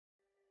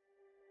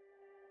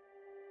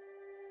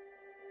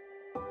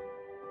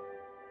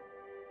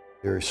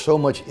There is so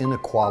much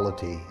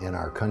inequality in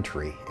our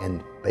country,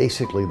 and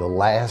basically the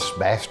last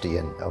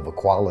bastion of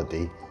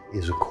equality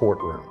is a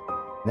courtroom.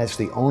 And that's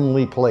the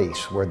only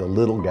place where the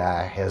little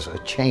guy has a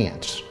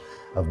chance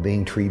of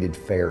being treated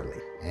fairly.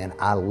 And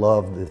I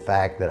love the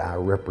fact that I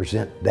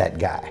represent that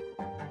guy.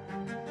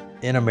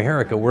 In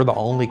America, we're the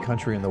only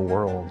country in the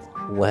world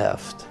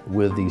left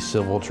with the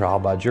civil trial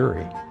by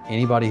jury.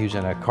 Anybody who's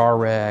in a car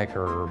wreck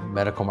or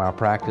medical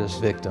malpractice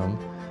victim,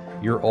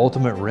 your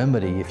ultimate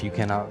remedy, if you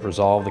cannot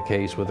resolve the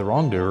case with the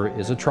wrongdoer,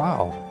 is a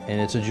trial, and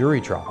it's a jury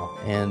trial.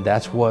 And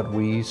that's what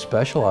we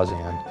specialize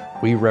in.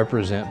 We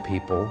represent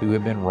people who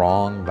have been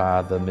wronged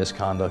by the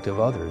misconduct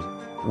of others.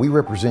 We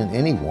represent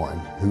anyone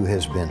who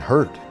has been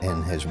hurt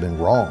and has been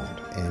wronged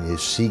and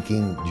is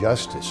seeking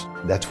justice.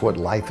 That's what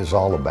life is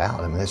all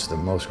about. I mean, that's the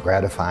most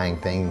gratifying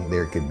thing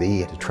there could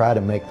be, to try to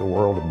make the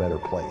world a better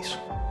place.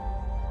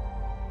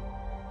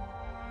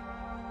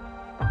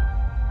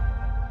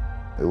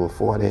 There were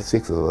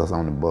 46 of us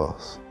on the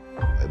bus.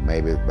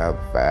 Maybe about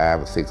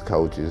 5 or 6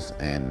 coaches,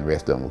 and the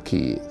rest of them were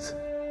kids.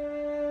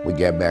 We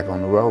got back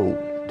on the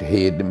road to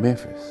head to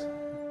Memphis.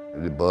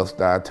 The bus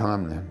started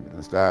tumbling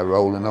and started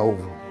rolling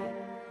over.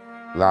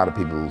 A lot of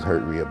people was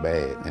hurt real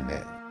bad in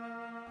that,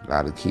 a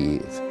lot of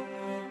kids.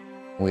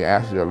 We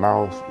actually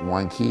lost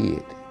one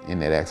kid in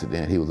that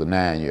accident. He was a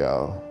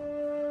 9-year-old.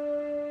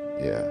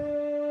 Yeah.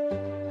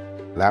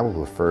 I was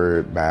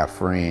referred by a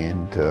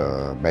friend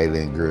to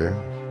Bailey and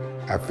Greer.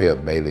 I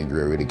felt Bailey and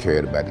Greer really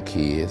cared about the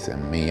kids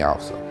and me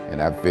also.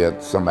 And I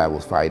felt somebody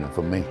was fighting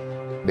for me.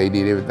 They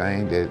did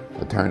everything that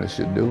attorneys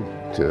should do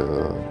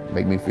to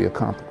make me feel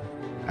comfortable.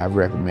 I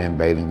recommend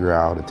Bailey and Greer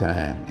all the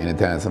time.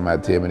 Anytime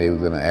somebody tell me they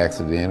was in an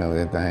accident or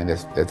anything,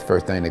 that's the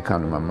first thing that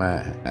come to my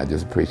mind. I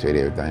just appreciate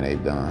everything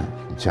they've done.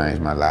 It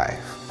changed my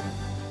life.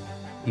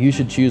 You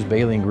should choose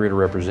Bailey and Greer to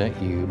represent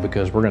you,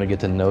 because we're going to get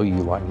to know you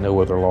like no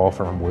other law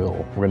firm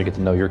will. We're going to get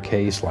to know your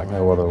case like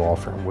no other law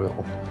firm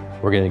will.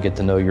 We're going to get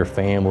to know your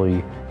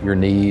family, your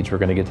needs. We're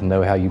going to get to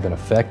know how you've been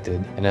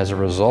affected. And as a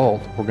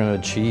result, we're going to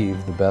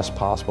achieve the best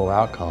possible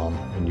outcome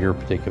in your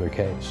particular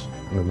case.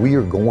 I mean, we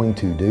are going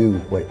to do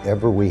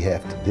whatever we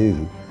have to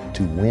do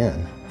to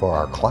win for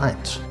our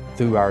clients.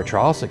 Through our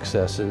trial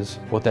successes,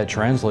 what that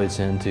translates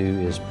into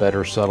is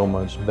better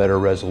settlements, better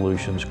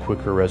resolutions,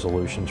 quicker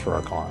resolutions for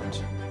our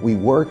clients. We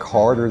work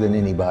harder than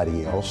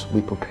anybody else.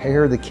 We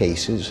prepare the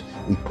cases.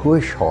 We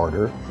push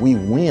harder. We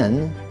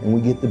win, and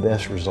we get the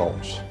best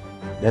results.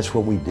 That's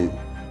what we do.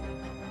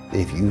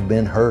 If you've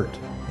been hurt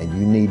and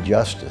you need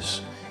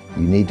justice,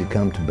 you need to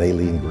come to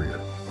Bailey and Greer.